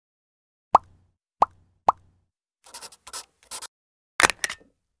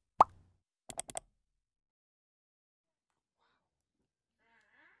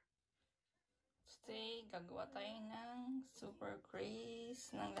Wednesday, gagawa tayo ng super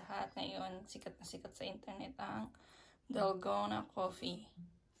craze ng lahat ngayon. Sikat na sikat sa internet ang Dalgona Coffee.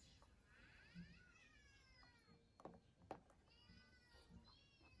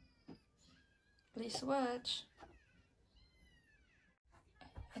 Please watch.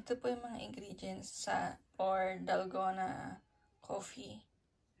 Ito po yung mga ingredients for Dalgona Coffee.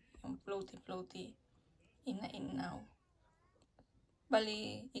 Yung floaty, ina-inaw.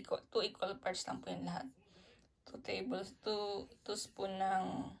 Bali, 2 equal parts lang po yung lahat. 2 spoon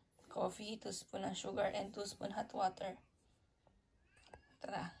ng coffee, 2 spoon ng sugar, and 2 spoon hot water.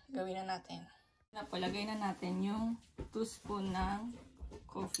 Tara, gawin na natin. Napalagay na natin yung 2 spoon ng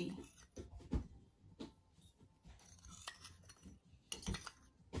coffee.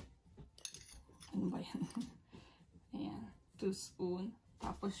 Ano ba yan? Ayan, 2 spoon.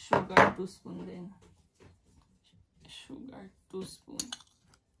 Tapos sugar, 2 spoon din. Sugar, 2 spoon.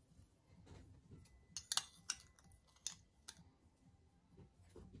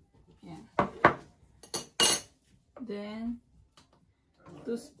 Yan. Then,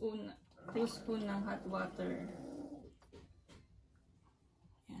 2 spoon ng hot water.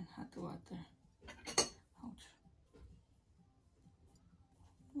 Yan, hot water. Ouch.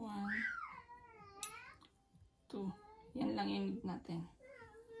 1, 2. Yan lang yung need natin.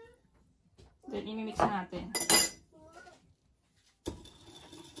 Then, imimix natin.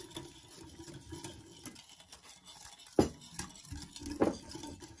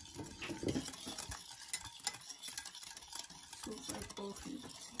 Super coffee.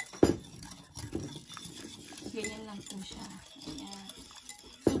 Ganyan lang po siya. Ayan.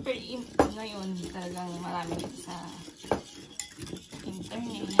 Super ngayon talagang marami dito sa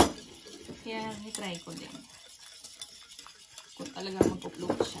internet. Kaya nitry ko din. Kung talagang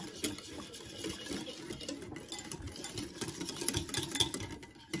mag-upload siya.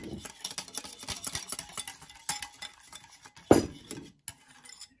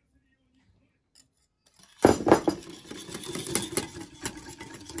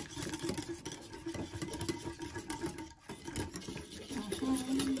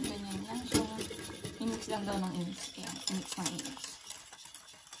 Ganyan lang siya. I-mix lang daw ng i-mix. Kaya i-mix ng i-mix.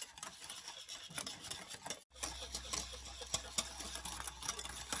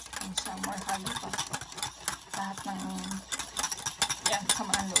 Ang siya, more halo pa. Lahat ng yan,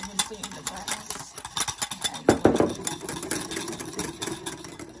 samaan loob dito yung labas.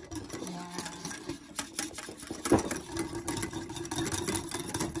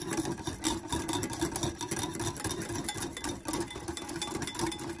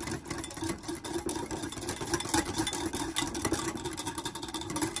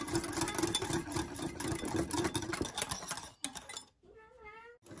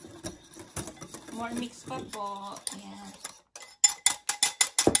 More mix pa po. Ayan.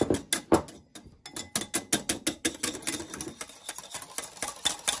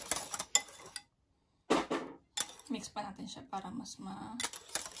 Mix pa natin siya para mas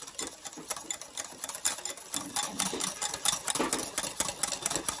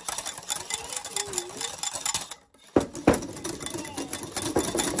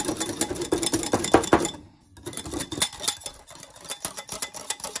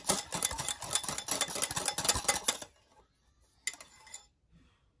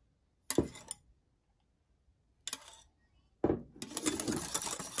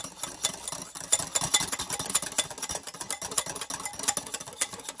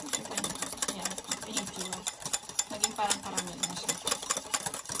naging parang caramel na siya.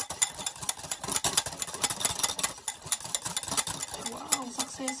 Wow,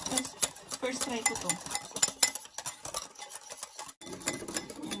 success. First try ko to.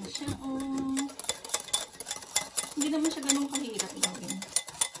 Ayan siya, oh. Hindi naman siya ganun kahirap gawin.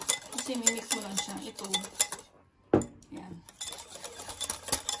 Kasi mimix mo lang siya. Ito. Ayan.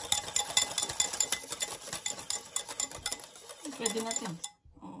 Pwede natin.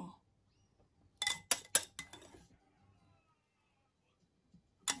 Oo.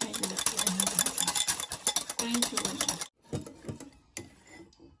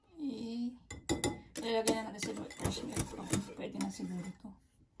 Ilalagay na natin sa fresh milk. Pwede na siguro ito.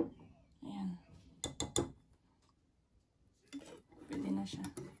 Ayan. Pwede na siya.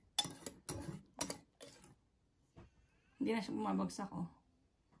 Hindi na siya bumabagsak, oh.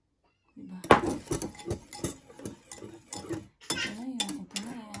 Diba? Ito na yan. Ito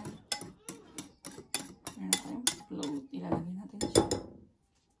na yan. Meron tayong float. Ilalagay natin siya.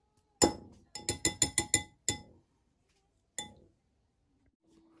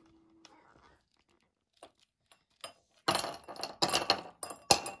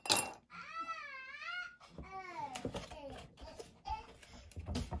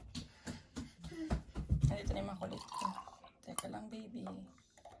 ay makulit ko. Teka lang, baby.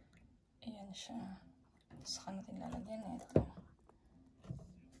 Ayan siya. Saka natin lalagyan ito.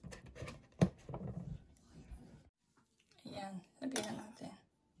 Ayan, lagay na natin.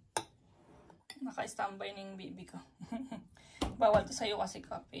 Naka-standby na yung baby ko. Bawal to sa'yo kasi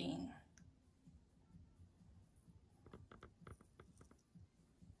caffeine.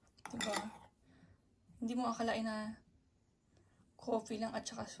 Diba? Hindi mo akalain na coffee lang at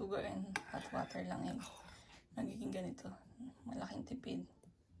saka sugar and hot water lang eh. Nagiging ganito. Malaking tipid.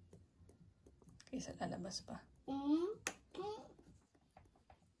 Kaysa lalabas pa.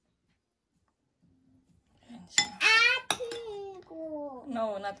 Ayan siya.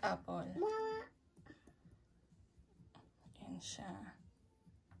 No, not apple. Ayan siya.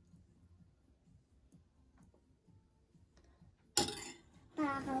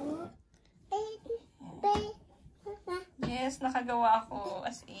 Yes, nakagawa ako.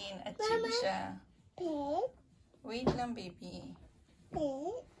 As in, achieve siya. Wait lang, baby.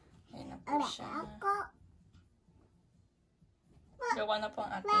 Ayan na po siya. Gawa na po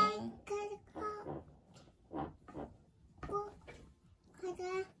ang ating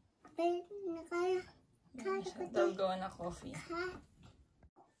Dalgona Coffee.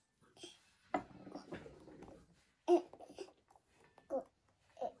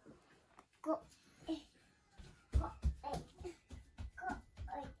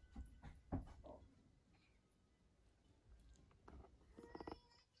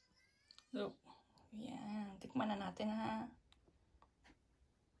 Look. Yan. Tikman na natin ha.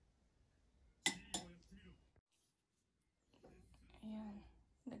 Ayan.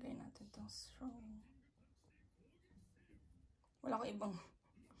 Lagay natin itong straw. Wala ko ibang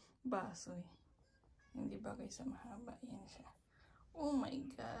baso eh. Hindi bagay sa mahaba. Ayan siya. Oh my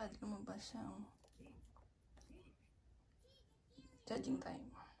God. Lumabas siya. Judging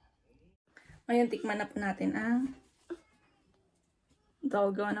time. Ngayon, tikman na po natin ang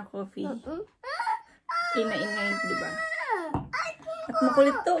Dalgona Coffee. Ina-ingay, diba? At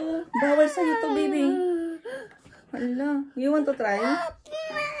makulit to. Bawal sa'yo to, baby. Hala. You want to try?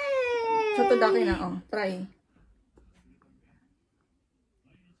 So, to daki na. Oh, try.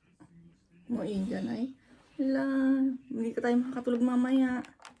 Muin dyan ay. Hala. Hindi ka tayo makakatulog mamaya.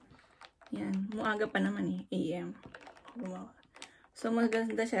 Yan. Muaga pa naman eh. AM. So,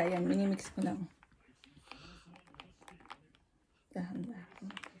 maganda siya. Yan. Minimix ko lang.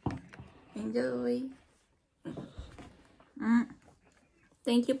 Dahan-dahan. Enjoy.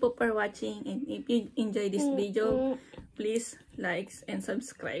 Thank you po for watching, and if you enjoy this video, please like and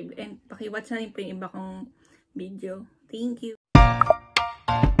subscribe, and paki-watch na rin po yung iba kong video. Thank you.